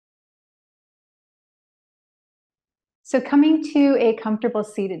So coming to a comfortable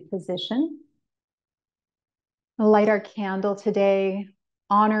seated position, we'll light our candle today,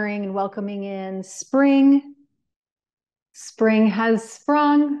 honoring and welcoming in spring. Spring has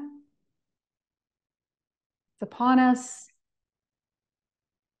sprung. It's upon us.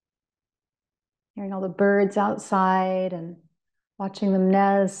 Hearing all the birds outside and watching them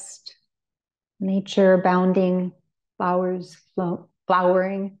nest, nature bounding, flowers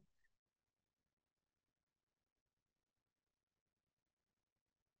flowering.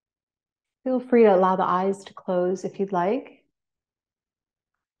 Feel free to allow the eyes to close if you'd like.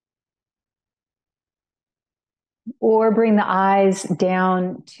 Or bring the eyes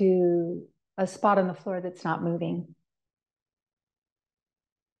down to a spot on the floor that's not moving.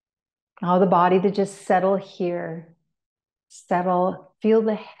 Allow the body to just settle here. Settle, feel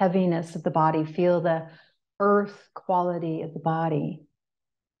the heaviness of the body, feel the earth quality of the body.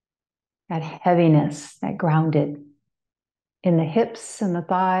 That heaviness, that grounded in the hips and the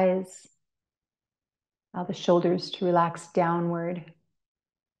thighs. Allow the shoulders to relax downward.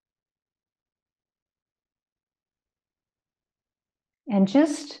 And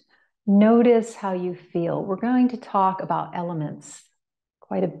just notice how you feel. We're going to talk about elements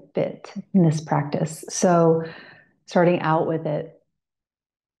quite a bit in this practice. So starting out with it,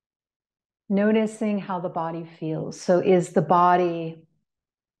 noticing how the body feels. So is the body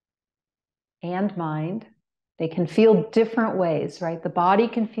and mind, they can feel different ways, right? The body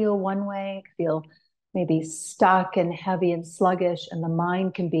can feel one way, feel maybe stuck and heavy and sluggish, and the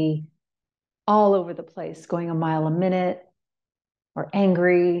mind can be all over the place, going a mile a minute, or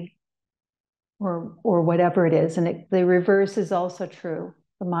angry, or whatever it is. And the reverse is also true.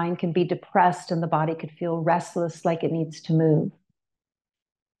 The mind can be depressed and the body could feel restless, like it needs to move.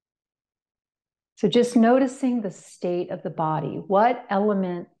 So just noticing the state of the body. What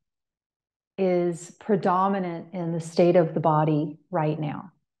element is predominant in the state of the body right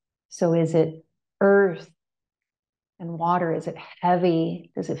now? So is it earth and water? Is it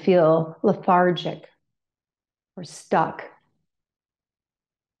heavy? Does it feel lethargic or stuck?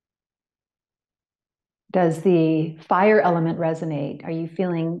 Does the fire element resonate? Are you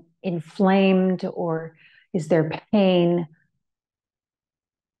feeling inflamed, or is there pain?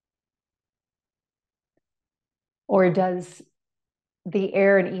 Or does the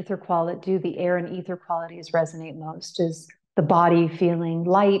air and ether qualities resonate most? Is the body feeling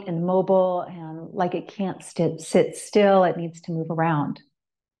light and mobile and like it can't sit still, it needs to move around?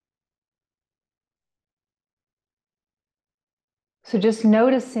 So just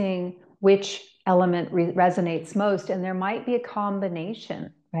noticing which element resonates most, and there might be a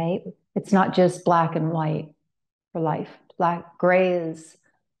combination, right? It's not just black and white for life. Gray is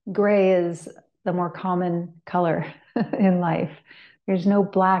the more common color in life. There's no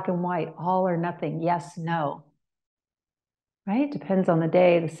black and white, all or nothing, yes, no. Right? Depends on the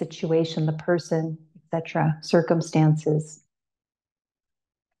day, the situation, the person, etc., circumstances.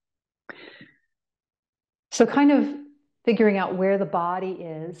 So kind of figuring out where the body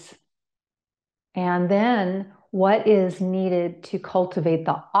is, and then what is needed to cultivate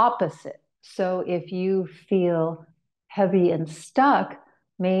the opposite. So if you feel heavy and stuck,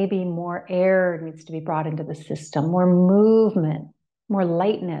 maybe more air needs to be brought into the system, more movement, more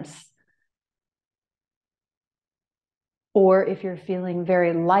lightness. Or if you're feeling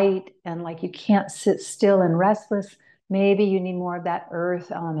very light and like you can't sit still and restless, maybe you need more of that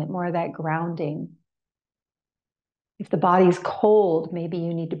earth element, more of that grounding. If the body's cold, maybe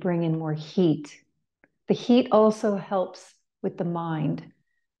you need to bring in more heat. The heat also helps with the mind.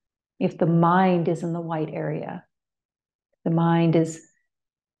 If the mind is in the white area, the mind is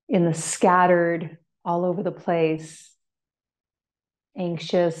in the scattered, all over the place,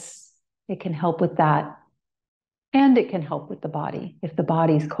 anxious, it can help with that. And it can help with the body if the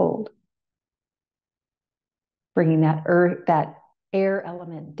body's cold. Bringing that earth, that air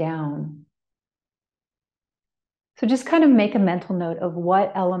element down. So just kind of make a mental note of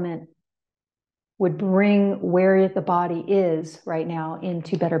what element would bring where the body is right now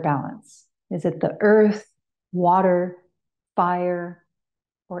into better balance. Is it the earth, water, fire,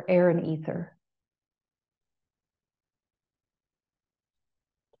 or air and ether?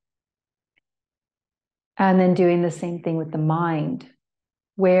 And then doing the same thing with the mind.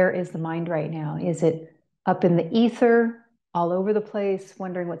 Where is the mind right now? Is it up in the ether, all over the place,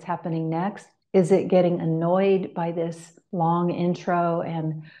 wondering what's happening next? Is it getting annoyed by this long intro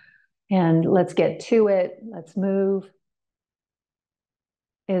and let's get to it, let's move?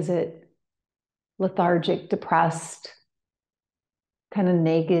 Is it lethargic, depressed, kind of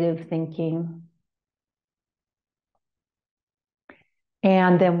negative thinking?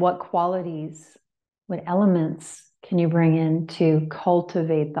 And then what qualities, what elements can you bring in to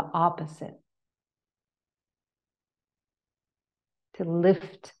cultivate the opposite? To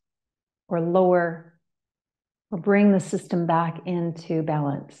lift or lower or bring the system back into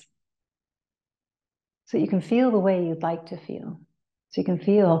balance. So you can feel the way you'd like to feel. So you can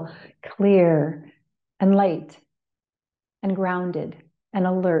feel clear and light and grounded and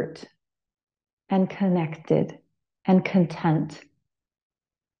alert and connected and content.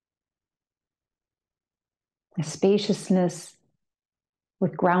 A spaciousness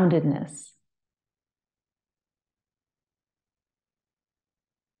with groundedness.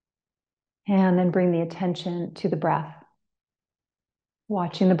 And then bring the attention to the breath.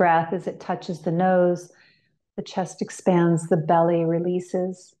 Watching the breath as it touches the nose, the chest expands, the belly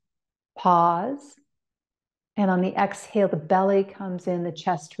releases. Pause. And on the exhale, the belly comes in, the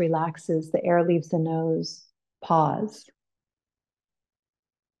chest relaxes, the air leaves the nose. Pause.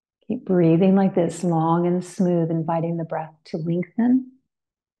 Keep breathing like this, long and smooth, inviting the breath to lengthen,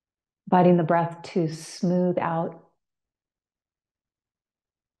 inviting the breath to smooth out.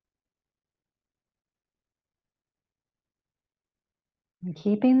 And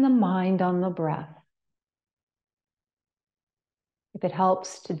keeping the mind on the breath. If it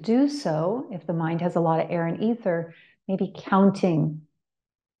helps to do so, if the mind has a lot of air and ether, maybe counting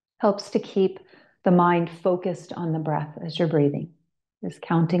helps to keep the mind focused on the breath as you're breathing. Just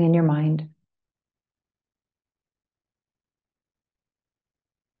counting in your mind.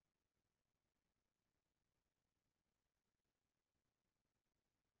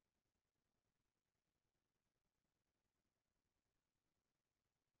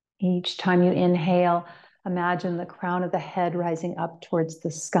 Each time you inhale, imagine the crown of the head rising up towards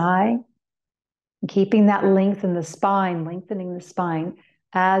the sky. Keeping that length in the spine, lengthening the spine.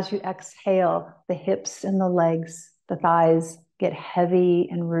 As you exhale, the hips and the legs, the thighs get heavy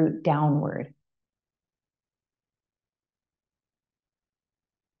and root downward.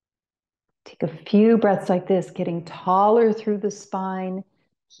 Take a few breaths like this, getting taller through the spine,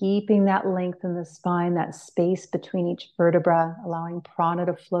 keeping that length in the spine, that space between each vertebra, allowing prana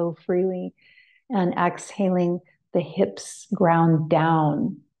to flow freely, and exhaling, the hips ground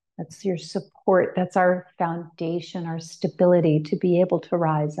down. That's your support. That's our foundation, our stability to be able to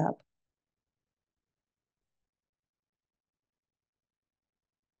rise up.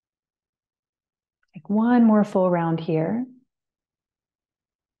 Take one more full round here.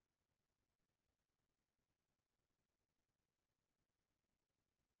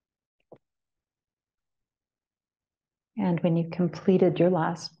 And when you've completed your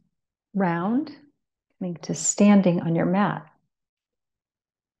last round, coming to standing on your mat.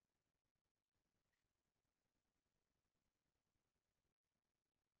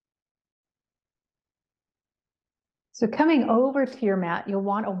 So coming over to your mat, you'll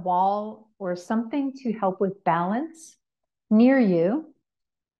want a wall or something to help with balance near you.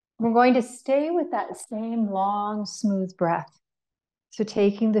 We're going to stay with that same long, smooth breath. So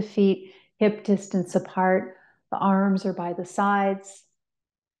taking the feet hip distance apart, the arms are by the sides,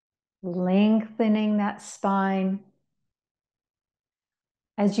 lengthening that spine.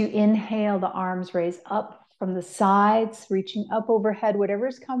 As you inhale, the arms raise up from the sides, reaching up overhead, whatever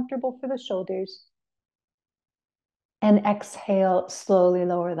is comfortable for the shoulders. And exhale, slowly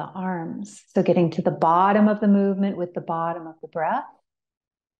lower the arms. So getting to the bottom of the movement with the bottom of the breath.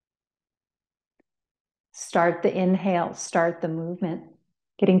 Start the inhale, start the movement.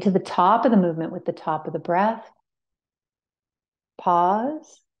 Getting to the top of the movement with the top of the breath.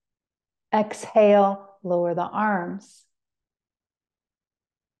 Pause. Exhale, lower the arms.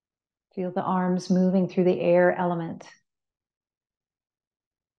 Feel the arms moving through the air element.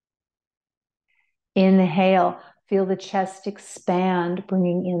 Inhale, feel the chest expand,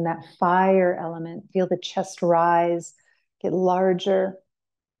 bringing in that fire element. Feel the chest rise, get larger.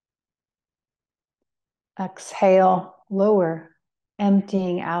 Exhale, lower,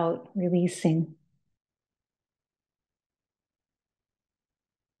 emptying out, releasing.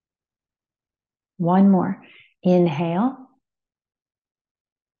 One more. Inhale.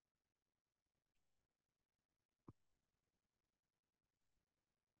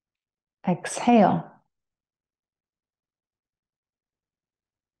 Exhale.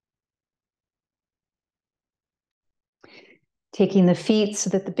 Taking the feet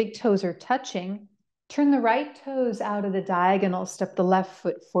so that the big toes are touching. Turn the right toes out of the diagonal. Step the left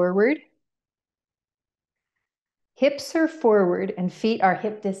foot forward. Hips are forward and feet are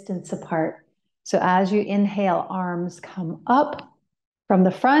hip distance apart. So as you inhale, arms come up from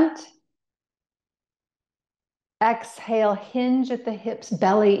the front. Exhale, hinge at the hips,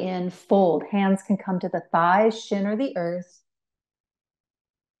 belly in, fold. Hands can come to the thighs, shin or the earth.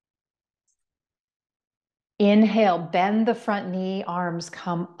 Inhale, bend the front knee, arms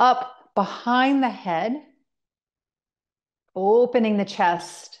come up behind the head, opening the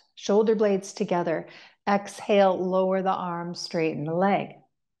chest, shoulder blades together. Exhale, lower the arms, straighten the leg.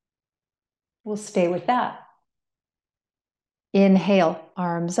 We'll stay with that. Inhale,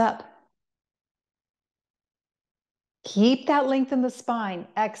 arms up. Keep that length in the spine.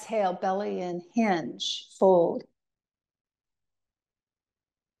 Exhale, belly in, hinge, fold.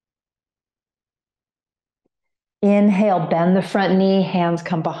 Inhale, bend the front knee, hands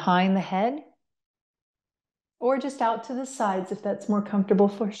come behind the head, or just out to the sides if that's more comfortable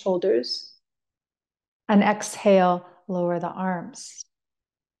for shoulders. And exhale, lower the arms.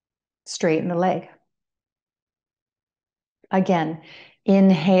 Straighten the leg. Again,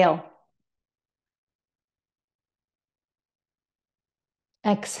 inhale.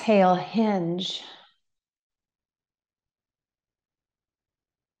 Exhale, hinge.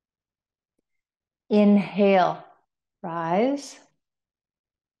 Inhale, rise.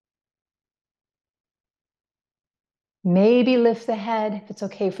 Maybe lift the head if it's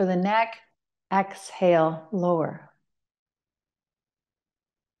okay for the neck. Exhale, lower.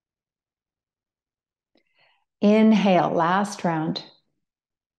 Inhale, last round.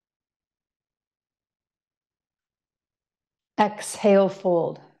 Exhale,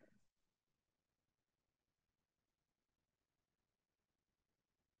 fold.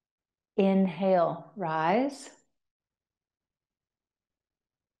 Inhale, rise.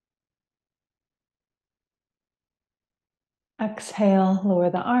 Exhale,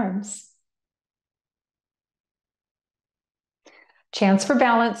 lower the arms. Chance for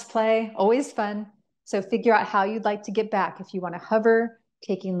balance play, always fun. So figure out how you'd like to get back. If you want to hover,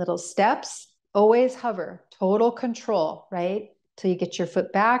 taking little steps, always hover, total control, right? Till you get your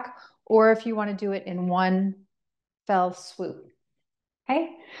foot back, or if you want to do it in one fell swoop,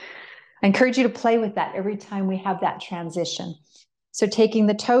 okay? I encourage you to play with that every time we have that transition. So taking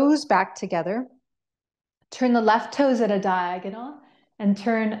the toes back together, turn the left toes at a diagonal and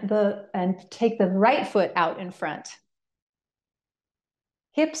take the right foot out in front.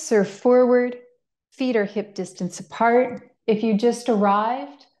 Hips are forward, feet are hip distance apart. If you just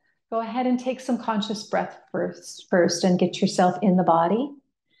arrived, go ahead and take some conscious breath first and get yourself in the body.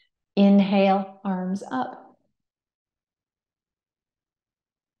 Inhale, arms up.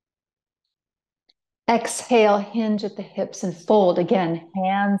 Exhale, hinge at the hips and fold. Again,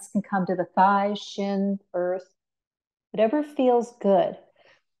 hands can come to the thighs, shin, earth, whatever feels good.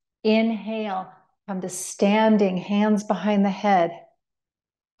 Inhale, come to standing, hands behind the head.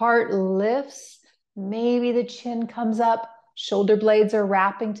 Heart lifts, maybe the chin comes up, shoulder blades are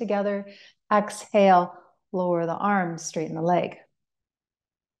wrapping together. Exhale, lower the arms, straighten the leg.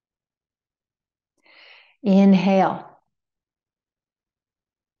 Inhale.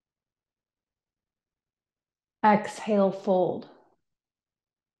 Exhale, fold.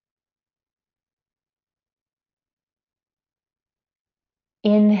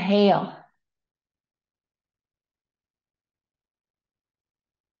 Inhale.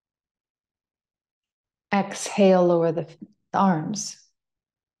 Exhale, lower the arms.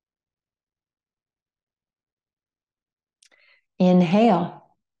 Inhale.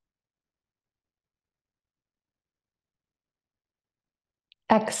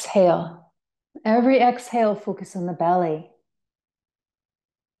 Exhale. Every exhale, focus on the belly.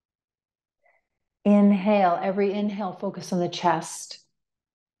 Inhale. Every inhale, focus on the chest.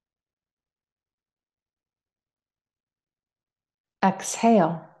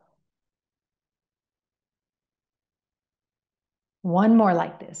 Exhale. One more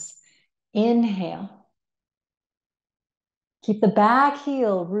like this. Inhale. Keep the back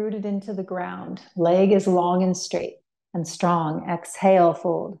heel rooted into the ground. Leg is long and straight and strong. Exhale,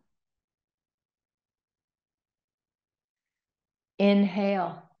 fold.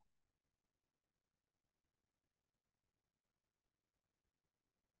 Inhale.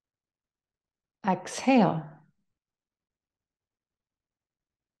 Exhale.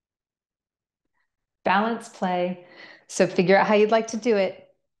 Balance play. So figure out how you'd like to do it.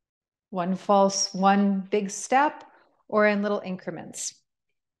 One big step, or in little increments.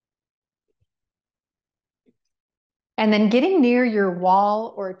 And then getting near your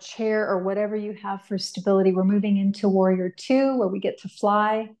wall or chair or whatever you have for stability, we're moving into Warrior 2, where we get to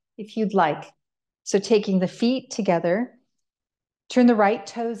fly if you'd like. So taking the feet together, turn the right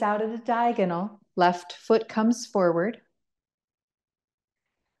toes out at a diagonal, left foot comes forward.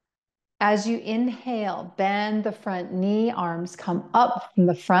 As you inhale, bend the front knee, arms come up from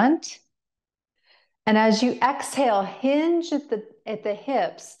the front. And as you exhale, hinge at the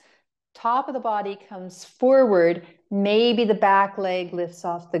hips, top of the body comes forward, maybe the back leg lifts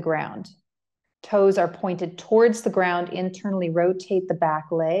off the ground. Toes are pointed towards the ground. Internally rotate the back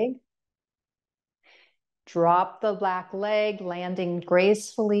leg. Drop the back leg, landing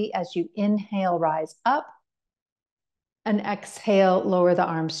gracefully as you inhale, rise up. And exhale, lower the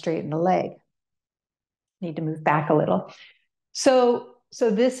arms, straighten the leg. Need to move back a little. So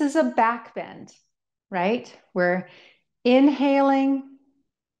this is a back bend, right? We're inhaling,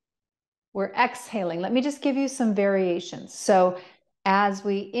 we're exhaling. Let me just give you some variations. So as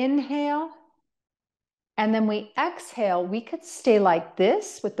we inhale and then we exhale, we could stay like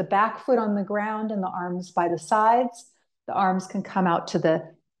this with the back foot on the ground and the arms by the sides. The arms can come out to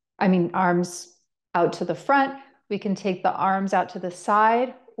the, arms out to the front. We can take the arms out to the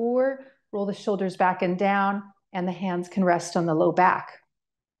side or roll the shoulders back and down, and the hands can rest on the low back.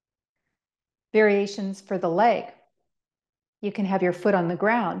 Variations for the leg. You can have your foot on the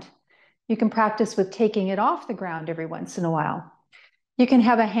ground. You can practice with taking it off the ground every once in a while. You can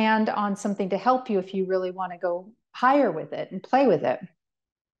have a hand on something to help you if you really want to go higher with it and play with it.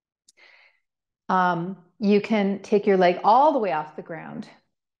 You can take your leg all the way off the ground,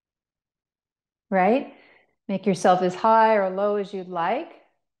 right? Make yourself as high or low as you'd like.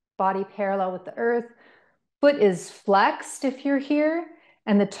 Body parallel with the earth. Foot is flexed if you're here,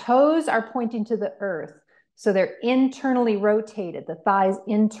 and the toes are pointing to the earth. So they're internally rotated, the thighs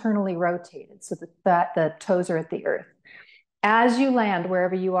internally rotated, so that the toes are at the earth. As you land,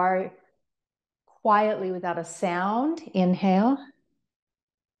 wherever you are, quietly without a sound, inhale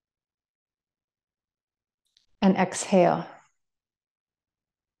and exhale.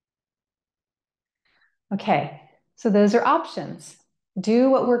 Okay, so those are options. Do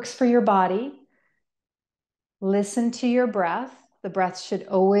what works for your body. Listen to your breath. The breath should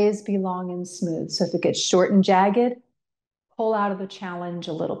always be long and smooth. So if it gets short and jagged, pull out of the challenge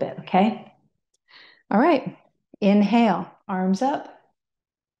a little bit, okay? All right, inhale, arms up.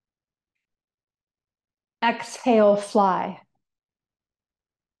 Exhale, fly.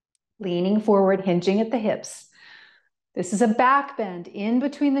 Leaning forward, hinging at the hips. This is a back bend in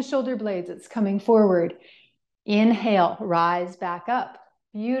between the shoulder blades. It's coming forward. Inhale, rise back up.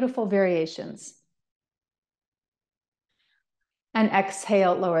 Beautiful variations. And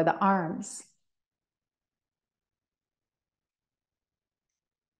exhale, lower the arms.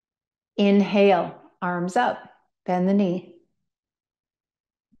 Inhale, arms up, bend the knee.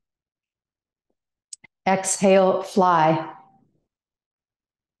 Exhale, fly.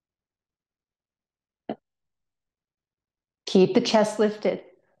 Keep the chest lifted.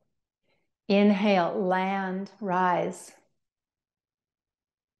 Inhale, land, rise.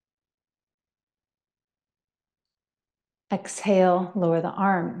 Exhale, lower the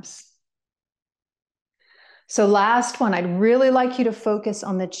arms. So last one, I'd really like you to focus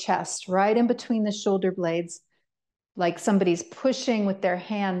on the chest, right in between the shoulder blades, like somebody's pushing with their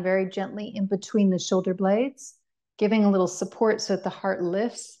hand very gently in between the shoulder blades, giving a little support so that the heart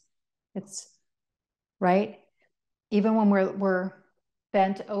lifts. It's right. Even when we're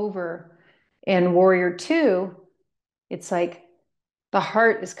bent over in Warrior Two, it's like the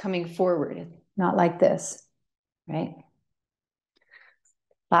heart is coming forward, not like this, right?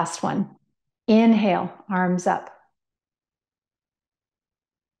 Last one. Inhale, arms up.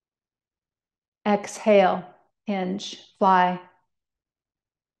 Exhale, hinge, fly.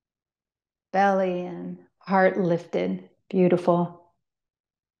 Belly and heart lifted. Beautiful.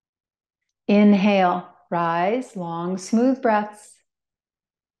 Inhale, rise, long, smooth breaths.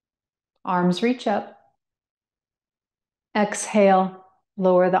 Arms reach up. Exhale,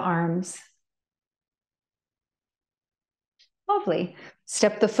 lower the arms. Lovely.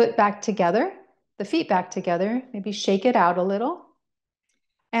 Step the foot back together, the feet back together, maybe shake it out a little.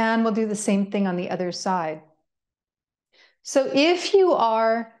 And we'll do the same thing on the other side. So if you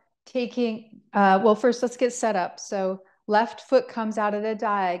are taking, well, first let's get set up. So left foot comes out at a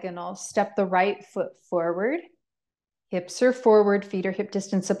diagonal, step the right foot forward. Hips are forward, feet are hip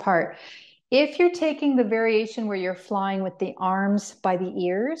distance apart. If you're taking the variation where you're flying with the arms by the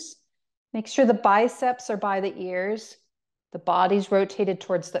ears, make sure the biceps are by the ears, the body's rotated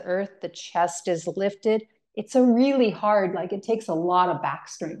towards the earth, the chest is lifted. It's a really hard, like it takes a lot of back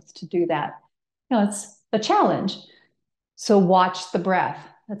strength to do that. You know, it's a challenge. So watch the breath.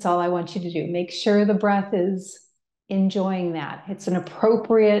 That's all I want you to do. Make sure the breath is enjoying that. It's an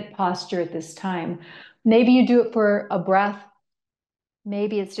appropriate posture at this time. Maybe you do it for a breath.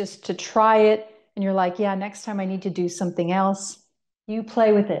 Maybe it's just to try it and you're like, yeah, next time I need to do something else. You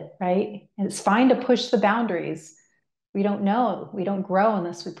play with it, right? And it's fine to push the boundaries. We don't know. We don't grow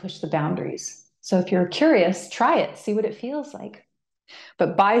unless we push the boundaries. So if you're curious, try it. See what it feels like.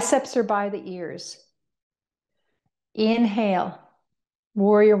 But biceps are by the ears. Inhale,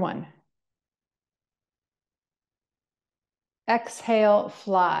 warrior one. Exhale,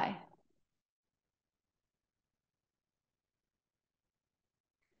 fly.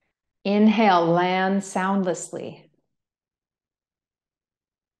 Inhale, land soundlessly.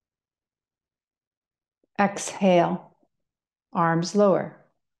 Exhale, arms lower.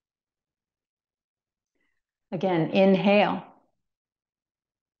 Again, inhale.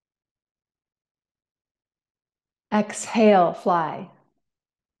 Exhale, fly.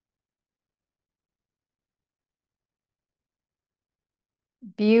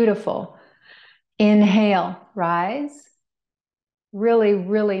 Beautiful. Inhale, rise. Really,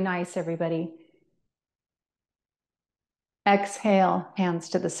 really nice, everybody. Exhale, hands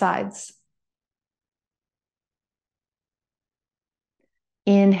to the sides.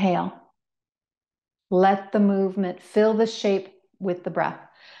 Inhale. Let the movement fill the shape with the breath.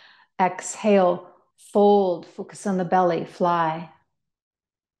 Exhale, fold, focus on the belly, fly.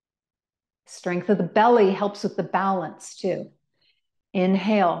 Strength of the belly helps with the balance too.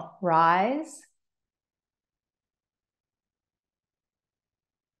 Inhale, rise.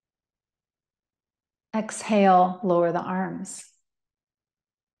 Exhale, lower the arms.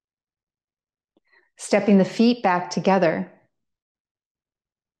 Stepping the feet back together.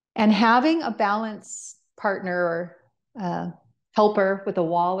 And having a balance partner or helper with a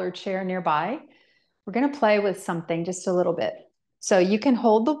wall or chair nearby, we're going to play with something just a little bit. So you can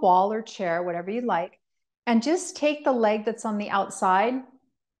hold the wall or chair, whatever you like, and just take the leg that's on the outside,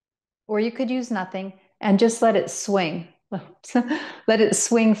 or you could use nothing, and just let it swing. Let it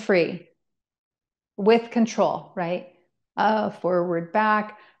swing free with control, right? Forward,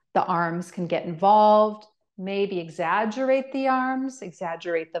 back. The arms can get involved. Maybe exaggerate the arms,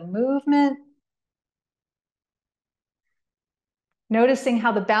 exaggerate the movement. Noticing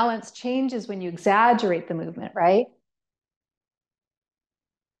how the balance changes when you exaggerate the movement, right?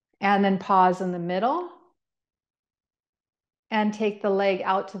 And then pause in the middle and take the leg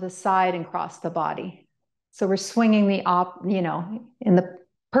out to the side and cross the body. So we're swinging in the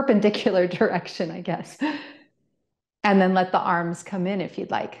perpendicular direction, I guess. And then let the arms come in if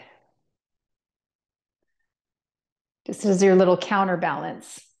you'd like. Just as your little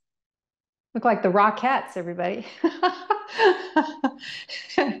counterbalance. Look like the Rockettes, everybody.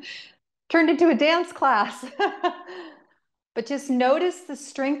 Turned into a dance class. But just notice the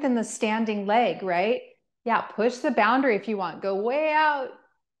strength in the standing leg, right? Yeah, push the boundary if you want. Go way out.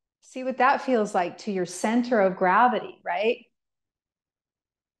 See what that feels like to your center of gravity, right?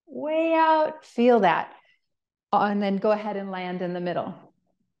 Way out, feel that. And then go ahead and land in the middle.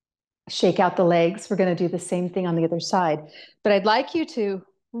 Shake out the legs. We're going to do the same thing on the other side. But I'd like you to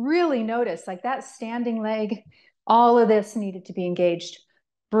really notice, like that standing leg, all of this needed to be engaged.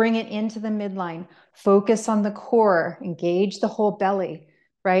 Bring it into the midline. Focus on the core. Engage the whole belly,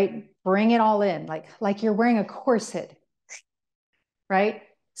 right? Bring it all in, like you're wearing a corset, right?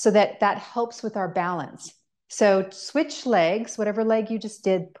 So that helps with our balance. So switch legs, whatever leg you just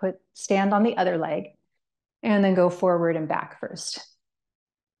did, stand on the other leg, and then go forward and back first.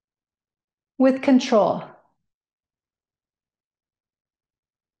 With control.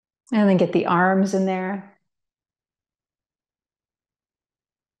 And then get the arms in there.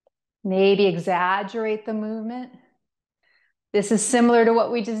 Maybe exaggerate the movement. This is similar to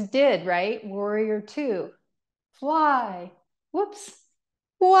what we just did, right? Warrior two. Fly. Whoops.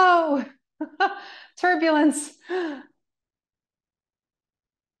 Whoa. Turbulence.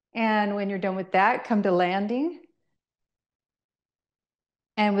 And when you're done with that, come to landing.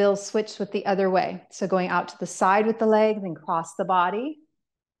 And we'll switch with the other way. So going out to the side with the leg, then cross the body.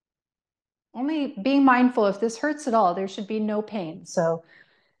 Only being mindful, if this hurts at all, there should be no pain. So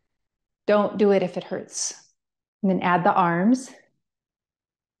don't do it if it hurts. And then add the arms.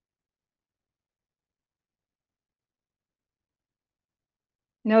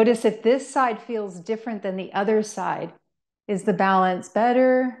 Notice if this side feels different than the other side. Is the balance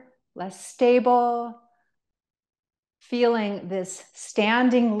better, less stable? Feeling this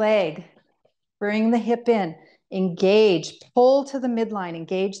standing leg, bring the hip in, engage, pull to the midline,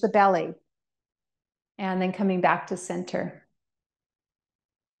 engage the belly, and then coming back to center.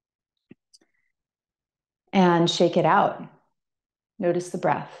 And shake it out. Notice the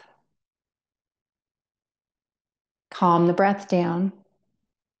breath. Calm the breath down.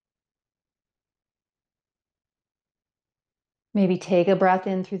 Maybe take a breath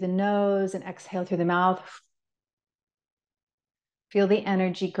in through the nose and exhale through the mouth. Feel the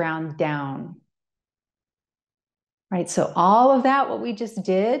energy ground down. Right, so all of that, what we just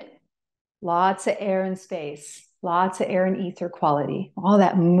did, lots of air and space, lots of air and ether quality, all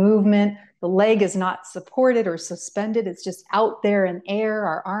that movement. The leg is not supported or suspended. It's just out there in air.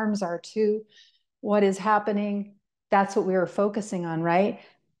 Our arms are too. What is happening? that's what we were focusing on, right?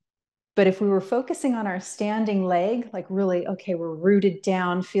 But if we were focusing on our standing leg, like really, okay, we're rooted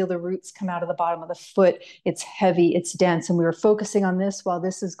down, feel the roots come out of the bottom of the foot. It's heavy, it's dense. And we were focusing on this while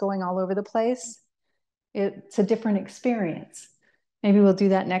this is going all over the place. It's a different experience. Maybe we'll do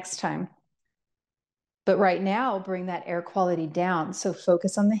that next time. But right now, bring that air quality down. So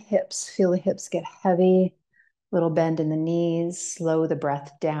focus on the hips. Feel the hips get heavy, little bend in the knees, slow the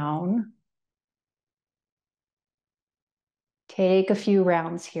breath down. Take a few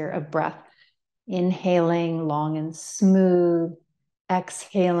rounds here of breath. Inhaling long and smooth.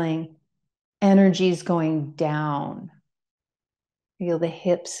 Exhaling, energy's going down. Feel the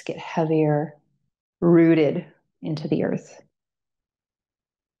hips get heavier, rooted into the earth.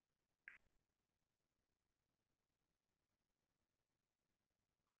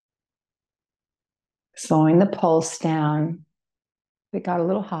 Slowing the pulse down. It got a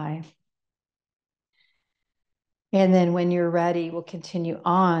little high. And then when you're ready, we'll continue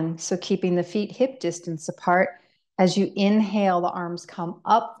on. So keeping the feet hip distance apart. As you inhale, the arms come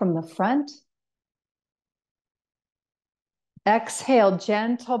up from the front. Exhale,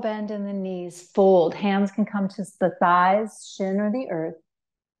 gentle bend in the knees, fold. Hands can come to the thighs, shin or the earth.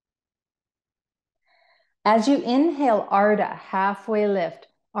 As you inhale, Ardha, halfway lift.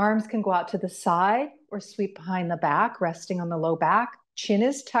 Arms can go out to the side or sweep behind the back, resting on the low back. Chin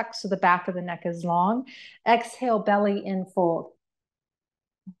is tucked so the back of the neck is long. Exhale, belly in fold.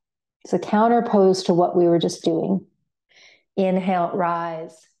 It's a counterpose to what we were just doing. Inhale,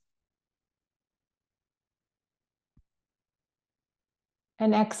 rise.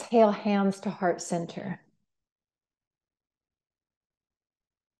 And exhale, hands to heart center.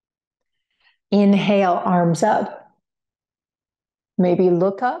 Inhale, arms up. Maybe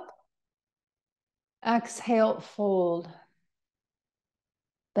look up. Exhale, fold.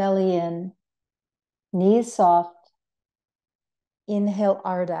 Belly in. Knees soft. Inhale,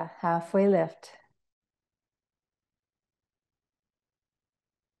 Ardha, halfway lift.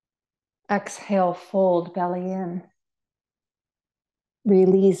 Exhale, fold, belly in.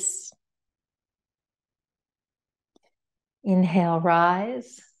 Release. Inhale,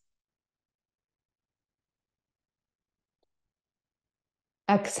 rise.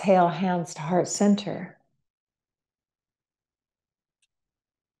 Exhale, hands to heart center.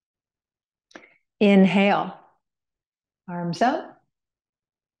 Inhale, arms up.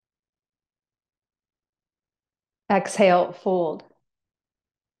 Exhale, fold.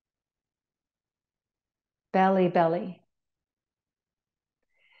 Belly, belly.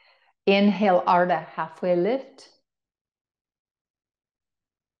 Inhale, Ardha, halfway lift.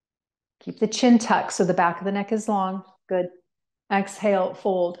 Keep the chin tucked so the back of the neck is long. Good. Exhale,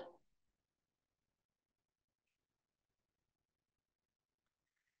 fold.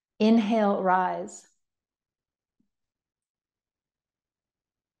 Inhale, rise.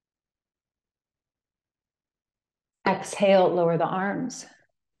 Exhale, lower the arms.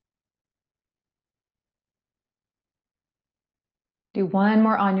 Do one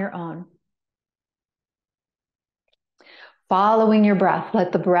more on your own. Following your breath,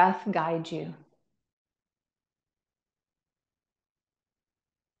 let the breath guide you.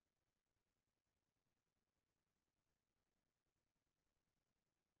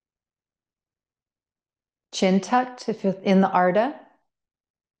 Chin tucked if you're in the Ardha.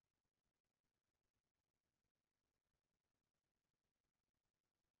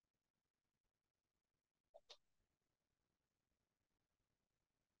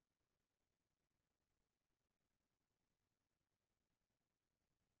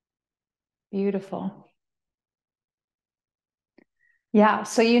 Beautiful. Yeah,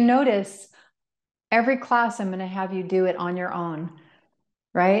 so you notice every class I'm going to have you do it on your own,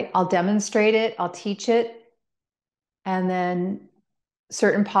 right? I'll demonstrate it, I'll teach it, and then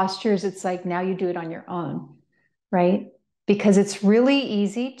certain postures, it's like now you do it on your own, right? Because it's really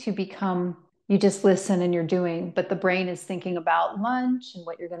easy to become, you just listen and you're doing, but the brain is thinking about lunch and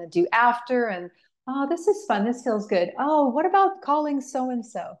what you're going to do after. And, oh, this is fun. This feels good. Oh, what about calling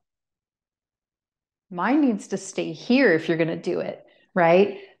so-and-so? Mine needs to stay here if you're going to do it,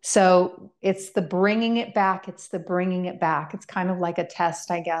 right? So it's the bringing it back. It's the bringing it back. It's kind of like a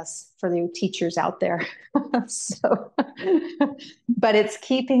test, I guess, for the teachers out there. So, but it's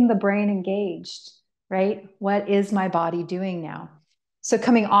keeping the brain engaged, right? What is my body doing now? So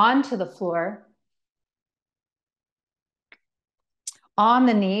coming onto the floor, on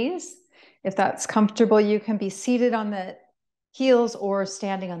the knees, if that's comfortable, you can be seated on the heels or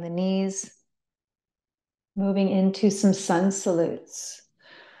standing on the knees. Moving into some sun salutes.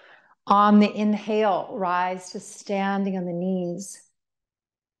 On the inhale, rise to standing on the knees.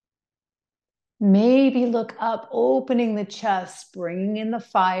 Maybe look up, opening the chest, bringing in the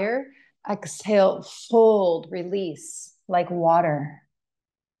fire. Exhale, fold, release like water,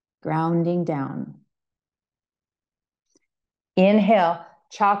 grounding down. Inhale,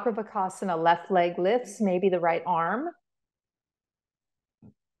 Chakravakasana, left leg lifts, maybe the right arm.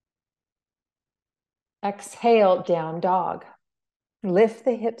 Exhale, down dog. Lift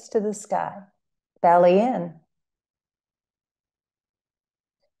the hips to the sky, belly in.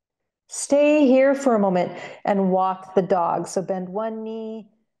 Stay here for a moment and walk the dog. So bend one knee,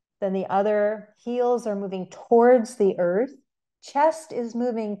 then the other. Heels are moving towards the earth. Chest is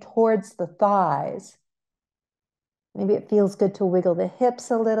moving towards the thighs. Maybe it feels good to wiggle the hips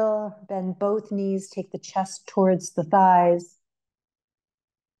a little. Bend both knees, take the chest towards the thighs.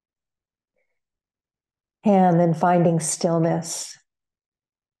 And then finding stillness.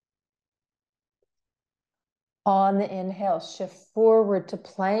 On the inhale, shift forward to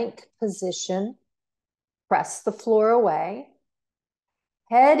plank position. Press the floor away.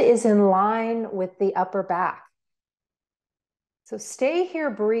 Head is in line with the upper back. So stay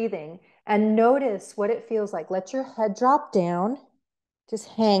here breathing and notice what it feels like. Let your head drop down, just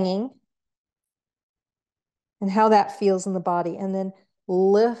hanging, and how that feels in the body. And then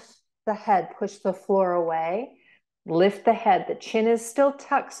lift the head, push the floor away. Lift the head. The chin is still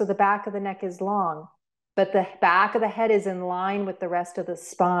tucked, so the back of the neck is long, but the back of the head is in line with the rest of the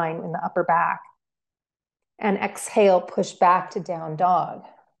spine in the upper back. And exhale, push back to down dog.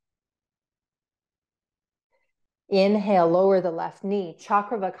 Inhale, lower the left knee.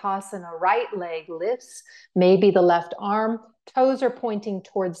 Chakravakasana, right leg lifts, maybe the left arm. Toes are pointing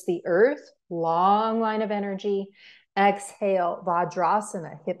towards the earth. Long line of energy. Exhale,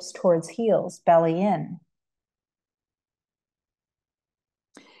 Vajrasana, hips towards heels, belly in.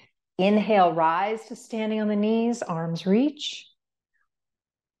 Inhale, rise to standing on the knees, arms reach.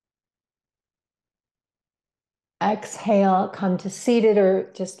 Exhale, come to seated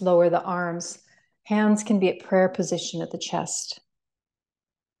or just lower the arms. Hands can be at prayer position at the chest.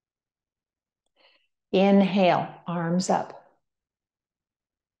 Inhale, arms up.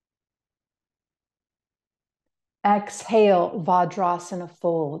 Exhale, Vajrasana,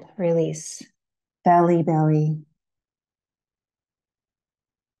 fold, release. Belly, belly.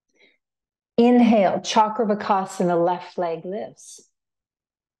 Inhale, Chakravakasana, left leg lifts.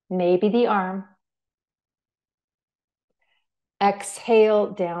 Maybe the arm.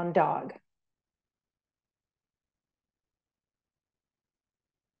 Exhale, down dog.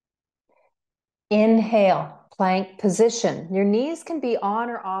 Inhale, plank position. Your knees can be on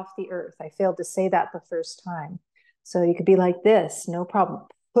or off the earth. I failed to say that the first time. So you could be like this, no problem.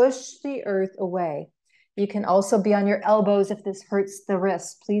 Push the earth away. You can also be on your elbows if this hurts the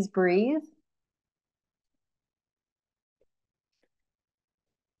wrists. Please breathe.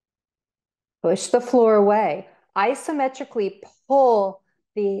 Push the floor away. Isometrically pull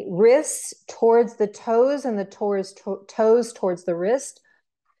the wrists towards the toes and the toes towards the wrist.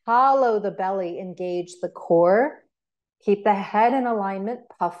 Hollow the belly, engage the core. Keep the head in alignment,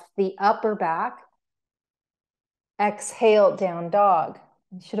 puff the upper back. Exhale, down dog.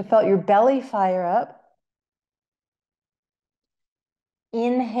 You should have felt your belly fire up.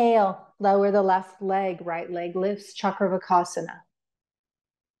 Inhale, lower the left leg, right leg lifts, Chakravakasana.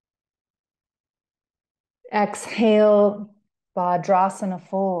 Exhale, Vajrasana,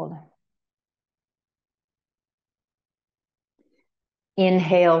 fold.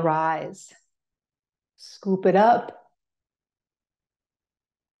 Inhale, rise. Scoop it up.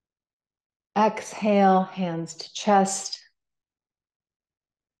 Exhale, hands to chest.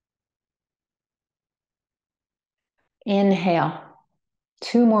 Inhale,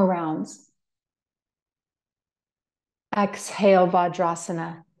 2 more rounds. Exhale,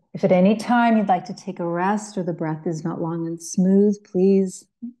 Vajrasana. If at any time you'd like to take a rest or the breath is not long and smooth, please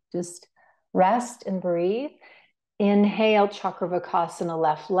just rest and breathe. Inhale, Chakravakasana,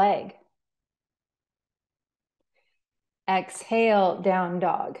 left leg. Exhale, down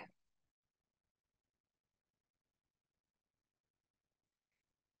dog.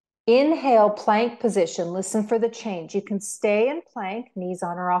 Inhale, plank position. Listen for the change. You can stay in plank, knees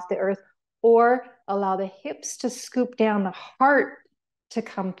on or off the earth, or allow the hips to scoop down, the heart to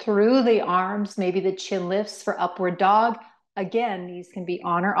come through the arms. Maybe the chin lifts for upward dog. Again, knees can be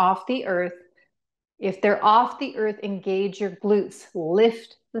on or off the earth. If they're off the earth, engage your glutes.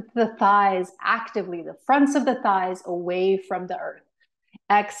 Lift the thighs actively, the fronts of the thighs away from the earth.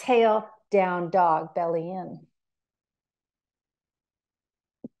 Exhale, down dog, belly in.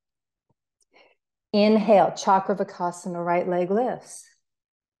 Inhale, Chakravakasana, right leg lifts.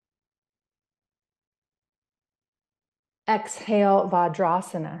 Exhale,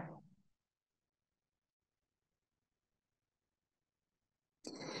 Vajrasana.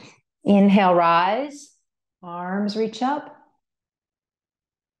 Inhale, rise. Arms reach up.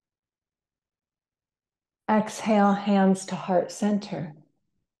 Exhale, hands to heart center.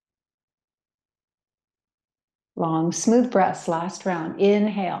 Long, smooth breaths, last round.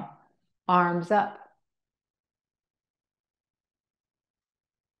 Inhale, arms up.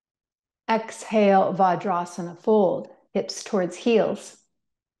 Exhale, Vajrasana fold, hips towards heels.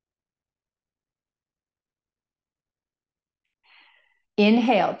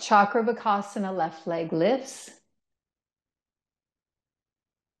 Inhale, Chakravakasana, left leg lifts.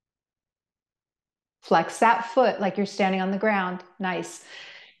 Flex that foot like you're standing on the ground. Nice.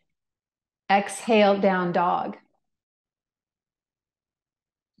 Exhale, down dog.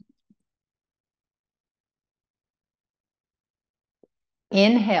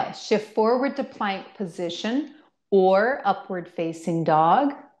 Inhale, shift forward to plank position or upward facing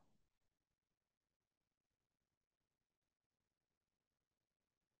dog.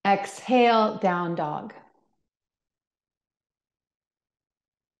 Exhale, down dog.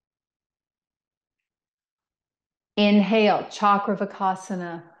 Inhale,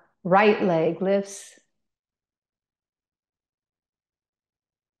 Chakravakasana, right leg lifts.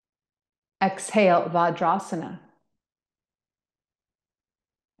 Exhale, Vajrasana.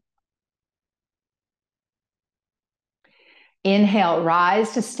 Inhale,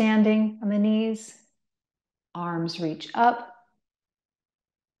 rise to standing on the knees. Arms reach up.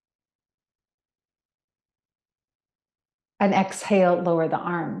 And exhale, lower the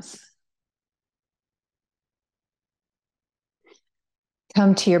arms.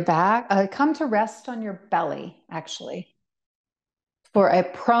 Come to your back, come to rest on your belly, actually, for a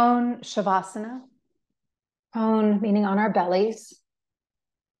prone shavasana. Prone, meaning on our bellies.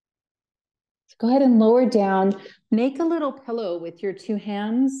 So go ahead and lower down. Make a little pillow with your two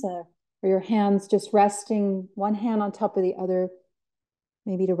hands, or your hands just resting, one hand on top of the other,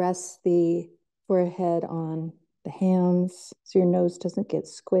 maybe to rest the forehead on the hands so your nose doesn't get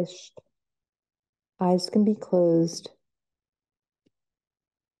squished. Eyes can be closed.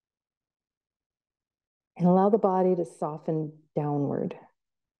 And allow the body to soften downward,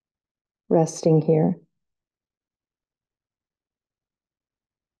 resting here.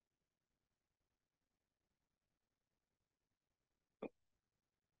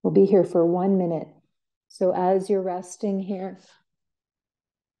 We'll be here for 1 minute. So as you're resting here,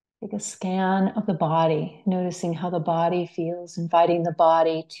 take a scan of the body, noticing how the body feels, inviting the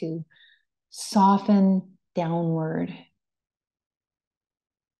body to soften downward.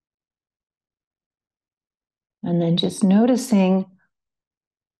 And then just noticing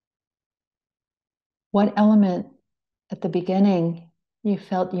what element at the beginning you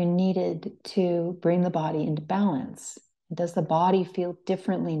felt you needed to bring the body into balance. Does the body feel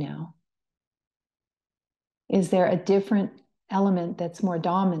differently now? Is there a different element that's more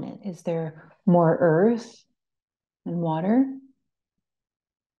dominant? Is there more earth and water?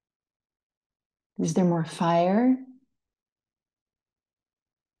 Is there more fire?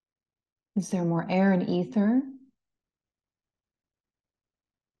 Is there more air and ether?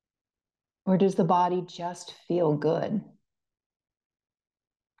 Or does the body just feel good?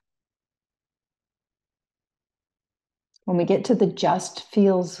 When we get to the just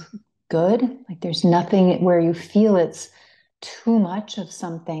feels good, like there's nothing where you feel it's too much of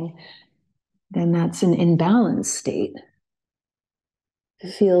something, then that's an imbalanced state.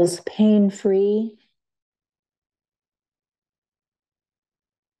 It feels pain-free,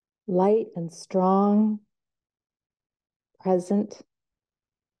 light and strong, present,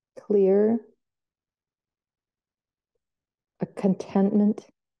 clear, a contentment.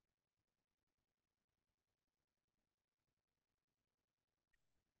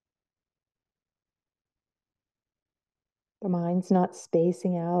 The mind's not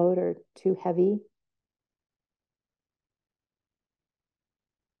spacing out or too heavy.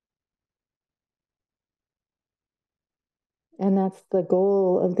 And that's the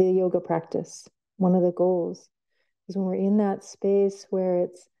goal of the yoga practice. One of the goals is when we're in that space where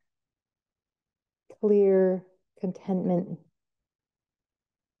it's clear contentment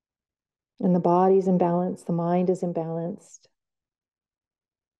and the body's imbalanced, the mind is imbalanced.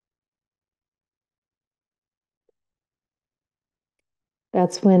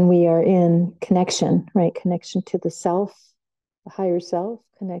 That's when we are in connection, right? Connection to the self, the higher self,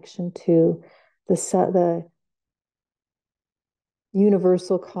 connection to the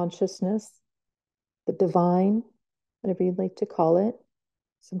universal consciousness, the divine, whatever you'd like to call it,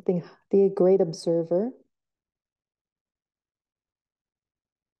 something, the great observer.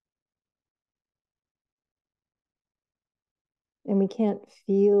 And we can't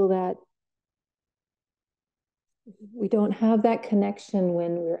feel that We don't have that connection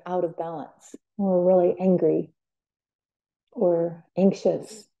when we're out of balance or really angry or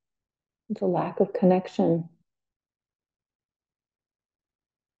anxious. It's a lack of connection.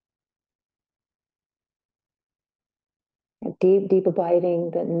 A deep, deep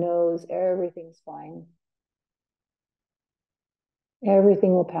abiding that knows everything's fine.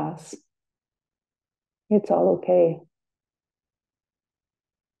 Everything will pass. It's all okay.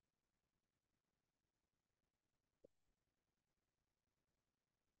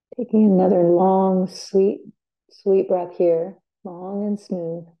 Taking another long, sweet, sweet breath here, long and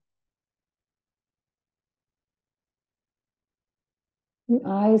smooth. And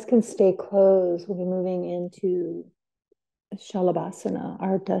eyes can stay closed. We'll be moving into Shalabhasana,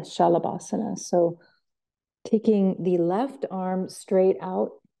 Ardha Shalabhasana. So taking the left arm straight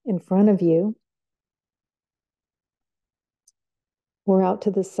out in front of you, or out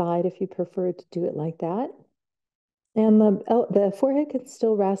to the side if you prefer to do it like that. And the forehead can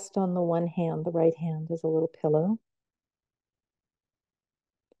still rest on the one hand. The right hand is a little pillow.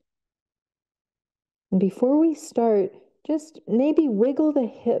 And before we start, just maybe wiggle the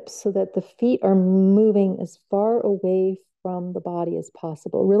hips so that the feet are moving as far away from the body as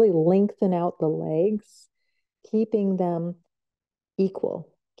possible. Really lengthen out the legs, keeping them equal,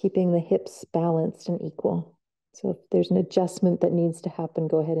 keeping the hips balanced and equal. So if there's an adjustment that needs to happen,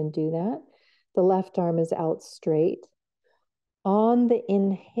 go ahead and do that. The left arm is out straight. On the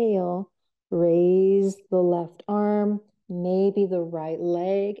inhale, raise the left arm, maybe the right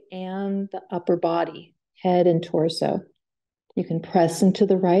leg and the upper body, head and torso. You can press into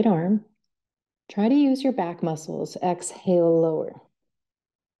the right arm. Try to use your back muscles. Exhale, lower.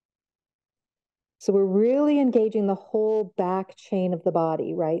 So we're really engaging the whole back chain of the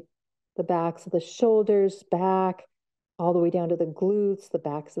body, right? The backs of the shoulders, back, all the way down to the glutes, the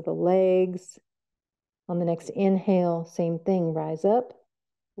backs of the legs. On the next inhale, same thing, rise up,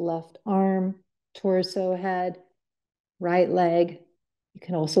 left arm, torso, head, right leg. You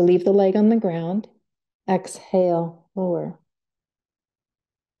can also leave the leg on the ground. Exhale, lower.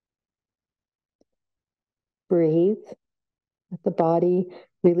 Breathe. Let the body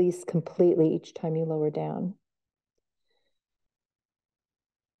release completely each time you lower down.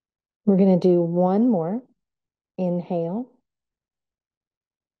 We're going to do one more. Inhale.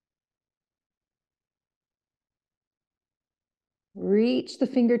 Reach the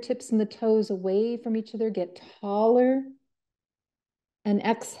fingertips and the toes away from each other. Get taller. And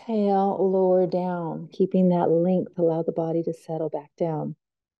exhale, lower down, keeping that length. Allow the body to settle back down.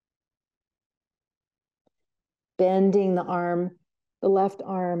 Bending the arm, the left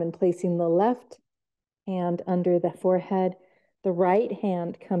arm, and placing the left hand under the forehead. The right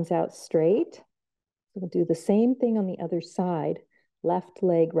hand comes out straight. So we'll do the same thing on the other side. Left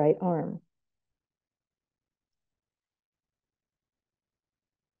leg, right arm.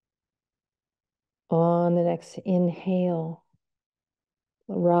 On the next inhale,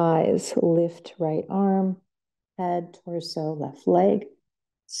 rise, lift right arm, head, torso, left leg.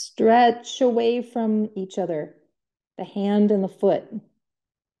 Stretch away from each other, the hand and the foot.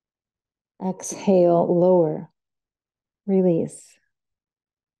 Exhale, lower, release,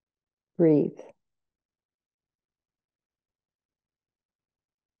 breathe.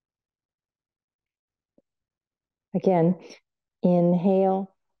 Again,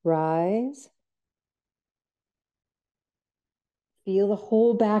 inhale, rise. Feel the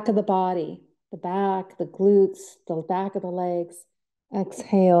whole back of the body, the back, the glutes, the back of the legs.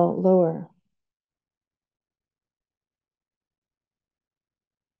 Exhale, lower.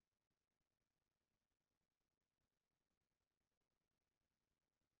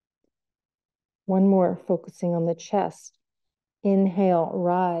 One more, focusing on the chest. Inhale,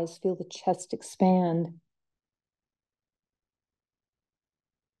 rise, feel the chest expand.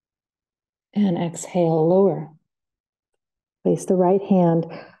 And exhale, lower. Place the right hand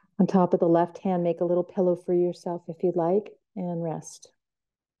on top of the left hand. Make a little pillow for yourself if you'd like, and rest.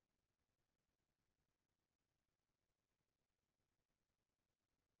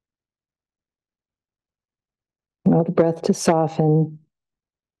 Allow the breath to soften.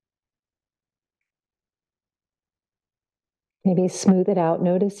 Maybe smooth it out.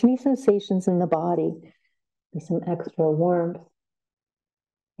 Notice any sensations in the body. There's some extra warmth,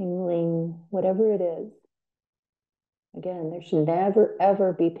 tingling, whatever it is. Again, there should never,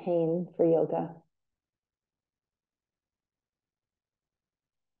 ever be pain for yoga.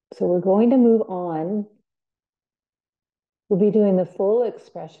 So we're going to move on. We'll be doing the full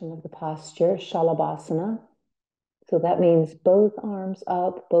expression of the posture, Shalabhasana. So that means both arms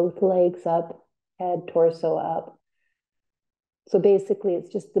up, both legs up, head, torso up. So basically,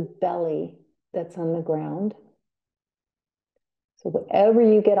 it's just the belly that's on the ground. So whatever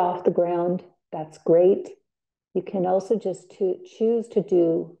you get off the ground, that's great. You can also just choose to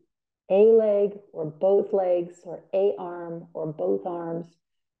do a leg or both legs or a arm or both arms.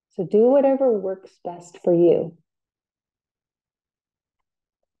 So do whatever works best for you.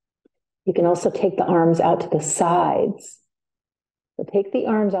 You can also take the arms out to the sides. So take the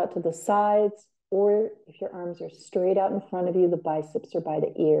arms out to the sides, or if your arms are straight out in front of you, the biceps are by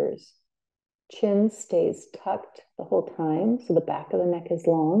the ears. Chin stays tucked the whole time, so the back of the neck is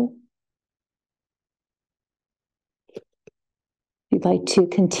long. If you'd like to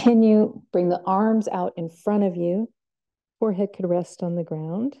continue, bring the arms out in front of you. Forehead could rest on the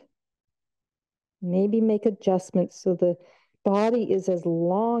ground. Maybe make adjustments so the body is as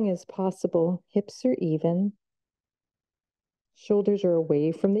long as possible. Hips are even. Shoulders are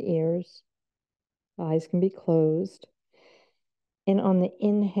away from the ears. Eyes can be closed. And on the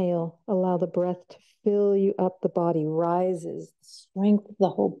inhale, allow the breath to fill you up. The body rises. The strength of the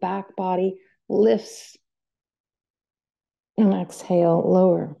whole back body lifts. And exhale,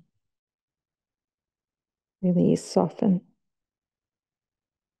 lower. Release, soften.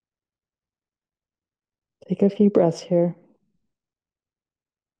 Take a few breaths here.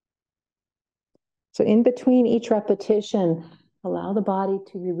 So in between each repetition, allow the body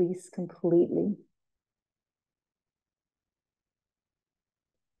to release completely.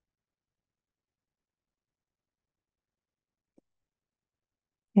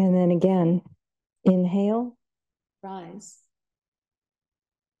 And then again, inhale, rise.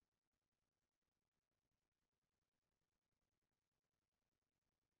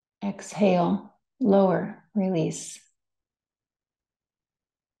 Exhale, lower, release.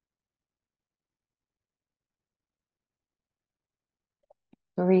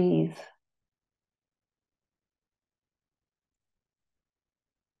 Breathe.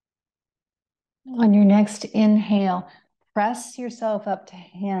 On your next inhale, press yourself up to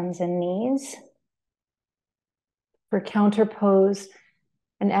hands and knees. For counterpose,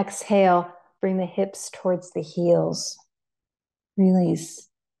 and exhale, bring the hips towards the heels. Release.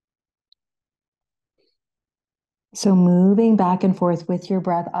 So moving back and forth with your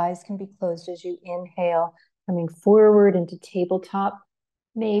breath, eyes can be closed as you inhale, coming forward into tabletop.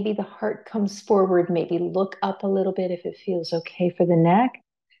 Maybe the heart comes forward, maybe look up a little bit if it feels okay for the neck.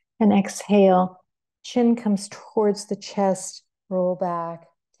 And exhale, chin comes towards the chest, roll back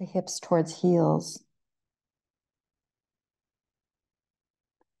to hips towards heels.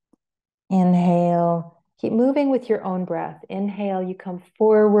 Inhale, keep moving with your own breath. Inhale, you come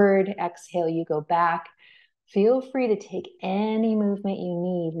forward. Exhale, you go back. Feel free to take any movement you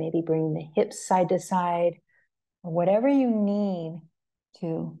need, maybe bring the hips side to side, or whatever you need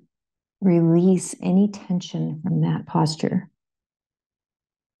to release any tension from that posture.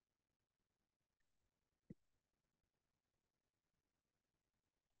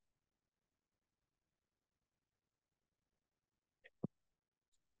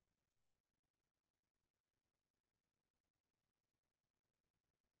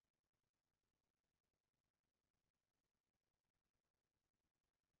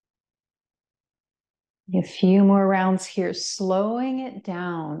 A few more rounds here, slowing it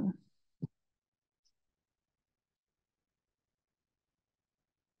down.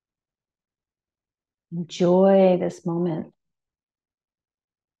 Enjoy this moment.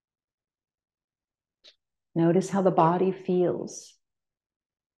 Notice how the body feels.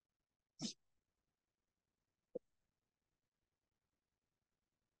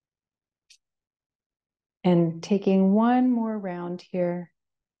 And taking one more round here.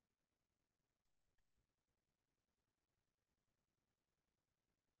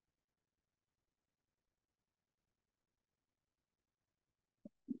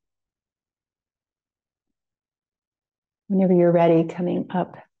 Whenever you're ready, coming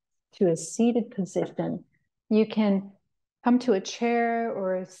up to a seated position, you can come to a chair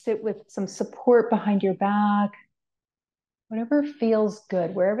or sit with some support behind your back. Whatever feels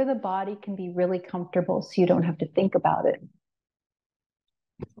good, wherever the body can be really comfortable so you don't have to think about it.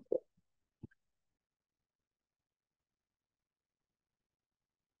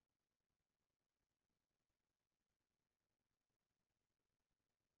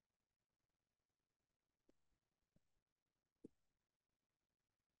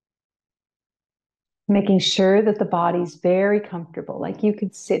 Making sure that the body's very comfortable, like you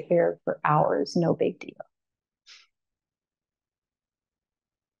could sit here for hours, no big deal.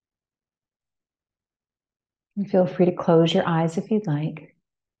 And feel free to close your eyes if you'd like.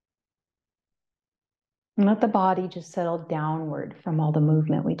 And let the body just settle downward from all the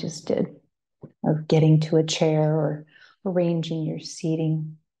movement we just did of getting to a chair or arranging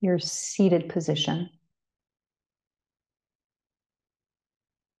your seated position.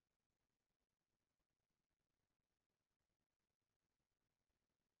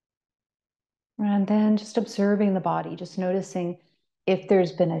 And then just observing the body, just noticing if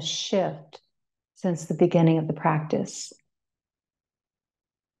there's been a shift since the beginning of the practice.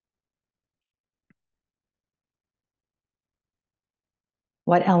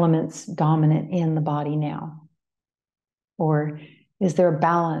 What elements dominant in the body now? Or is there a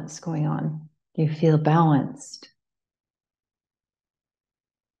balance going on? Do you feel balanced?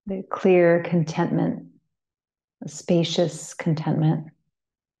 The clear contentment, a spacious contentment,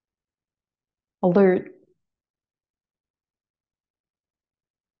 alert.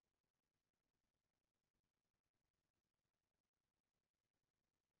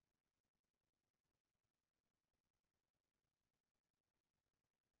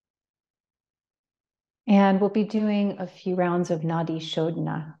 And we'll be doing a few rounds of Nadi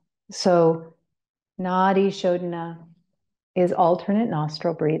Shodhana. So Nadi Shodhana is alternate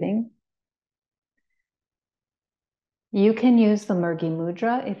nostril breathing. You can use the Murgi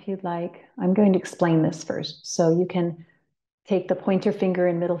Mudra if you'd like. I'm going to explain this first. So you can take the pointer finger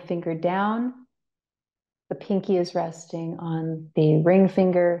and middle finger down. The pinky is resting on the ring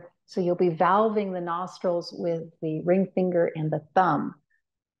finger. So you'll be valving the nostrils with the ring finger and the thumb.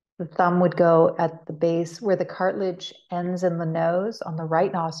 The thumb would go at the base where the cartilage ends in the nose on the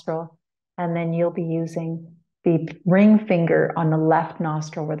right nostril. And then you'll be using the ring finger on the left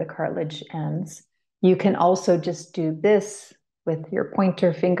nostril where the cartilage ends. You can also just do this with your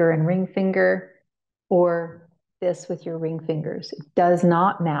pointer finger and ring finger, or this with your ring fingers. It does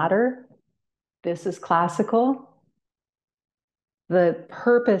not matter. This is classical. The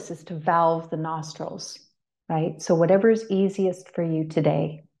purpose is to valve the nostrils, right? So whatever is easiest for you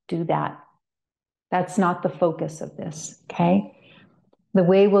today, do that. That's not the focus of this, okay? The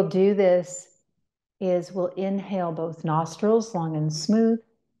way we'll do this is we'll inhale both nostrils long and smooth.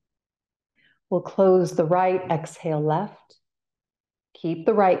 We'll close the right, exhale left. Keep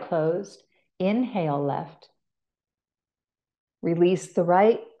the right closed. Inhale left. Release the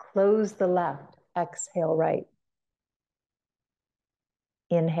right, close the left, exhale right.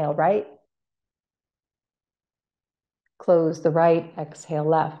 Inhale right. Close the right, exhale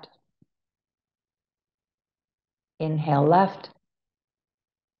left. Inhale left.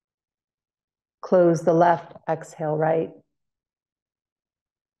 Close the left, exhale right.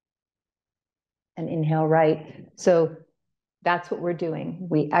 And inhale right. So that's what we're doing.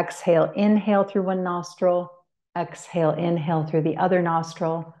 We exhale, inhale through one nostril, exhale, inhale through the other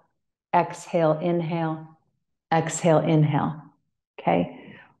nostril, exhale, inhale, exhale, inhale.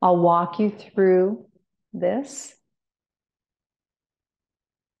 Okay. I'll walk you through this.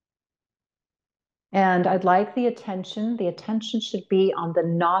 And I'd like the attention should be on the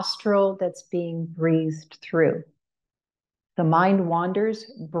nostril that's being breathed through. The mind wanders,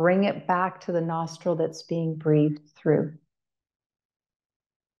 bring it back to the nostril that's being breathed through.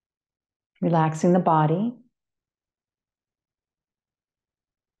 Relaxing the body.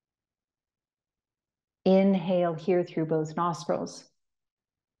 Inhale here through both nostrils.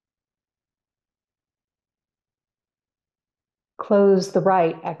 Close the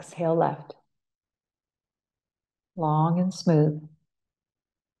right, exhale left. Long and smooth.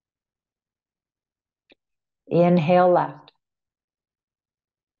 Inhale left.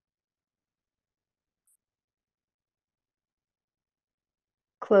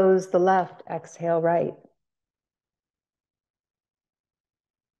 Close the left, exhale right.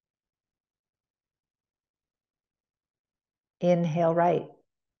 Inhale right.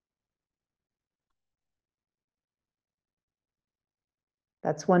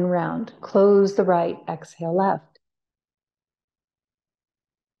 That's one round. Close the right, exhale left.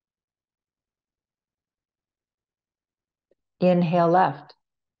 Inhale left.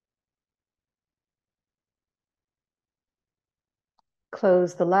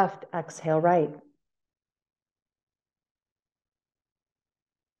 Close the left, exhale right.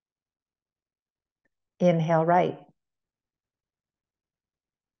 Inhale right.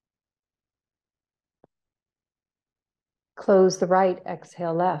 Close the right,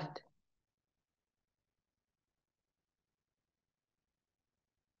 exhale left.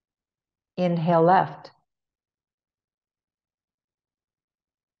 Inhale left.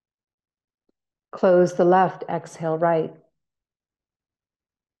 Close the left, exhale right.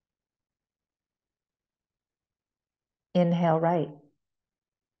 Inhale right.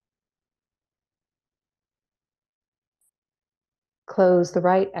 Close the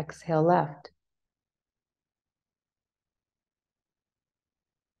right, exhale left.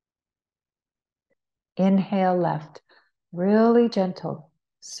 Inhale left. Really gentle.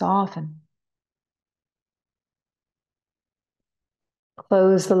 Soften.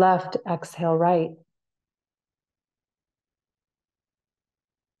 Close the left, exhale right.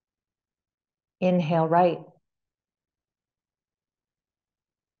 Inhale right.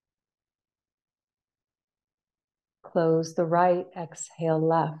 Close the right, exhale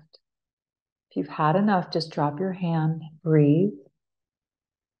left. If you've had enough, just drop your hand, breathe.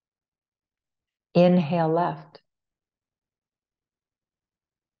 Inhale left.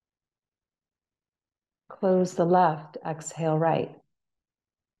 Close the left, exhale right.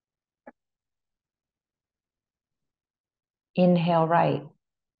 Inhale right.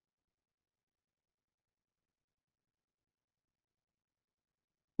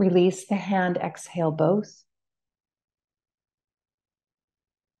 Release the hand, exhale both.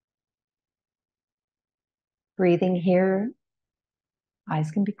 Breathing here,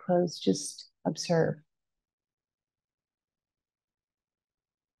 eyes can be closed, just observe.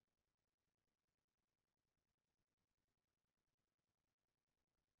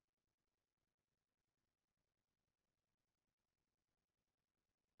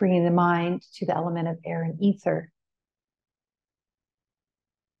 Bringing the mind to the element of air and ether.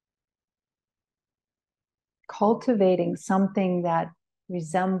 Cultivating something that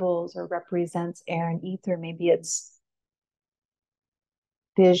resembles or represents air and ether. Maybe it's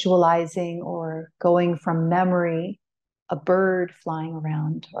visualizing or going from memory, a bird flying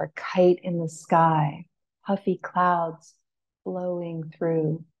around or a kite in the sky, puffy clouds blowing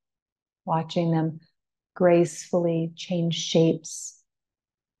through, watching them gracefully change shapes.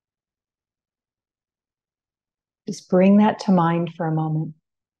 Just bring that to mind for a moment.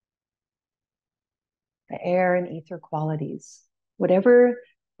 The air and ether qualities, whatever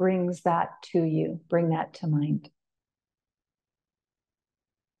brings that to you, bring that to mind.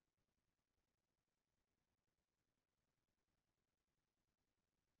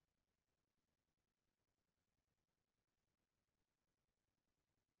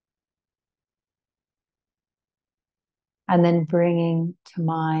 And then bringing to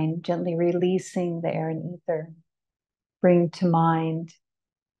mind, gently releasing the air and ether, bring to mind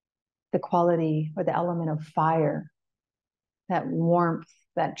the quality or the element of fire, that warmth,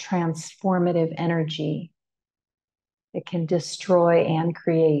 that transformative energy that can destroy and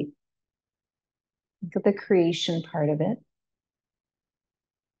create. Think of the creation part of it.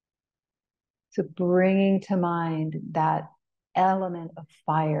 So bringing to mind that element of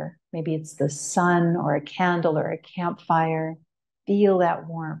fire, maybe it's the sun or a candle or a campfire. Feel that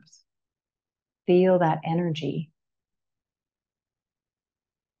warmth, feel that energy.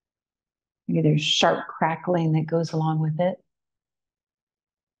 Maybe there's sharp crackling that goes along with it.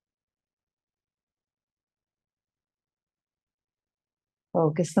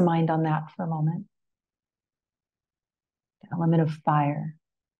 Focus the mind on that for a moment. The element of fire.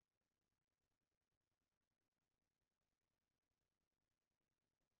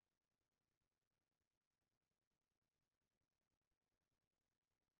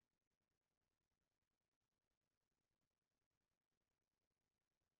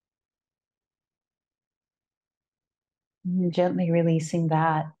 And gently releasing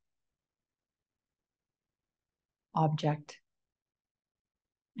that object.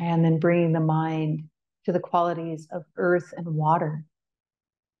 And then bringing the mind to the qualities of earth and water.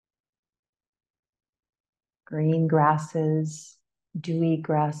 Green grasses, dewy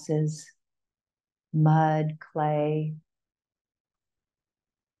grasses, mud, clay,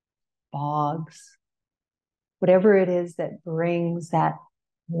 bogs, whatever it is that brings that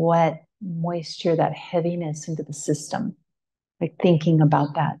wet moisture, that heaviness into the system. Like thinking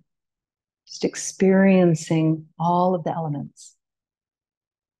about that, just experiencing all of the elements.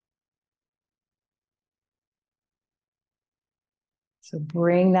 So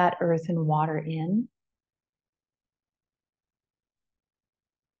bring that earth and water in.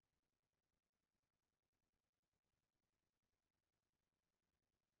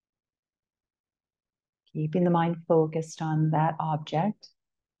 Keeping the mind focused on that object.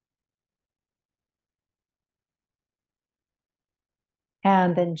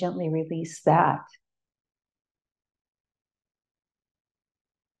 And then gently release that.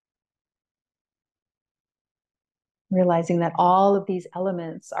 Realizing that all of these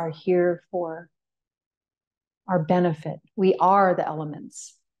elements are here for our benefit. We are the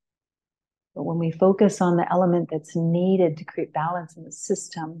elements. But when we focus on the element that's needed to create balance in the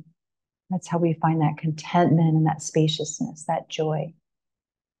system, that's how we find that contentment and that spaciousness, that joy.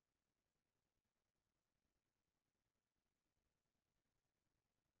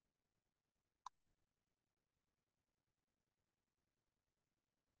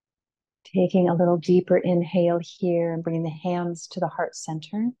 Taking a little deeper inhale here and bringing the hands to the heart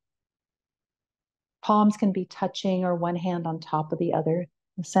center. Palms can be touching or one hand on top of the other,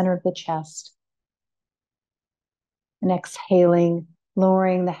 the center of the chest. And exhaling,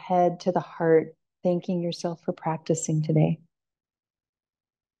 lowering the head to the heart, thanking yourself for practicing today.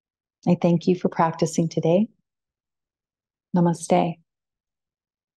 I thank you for practicing today. Namaste.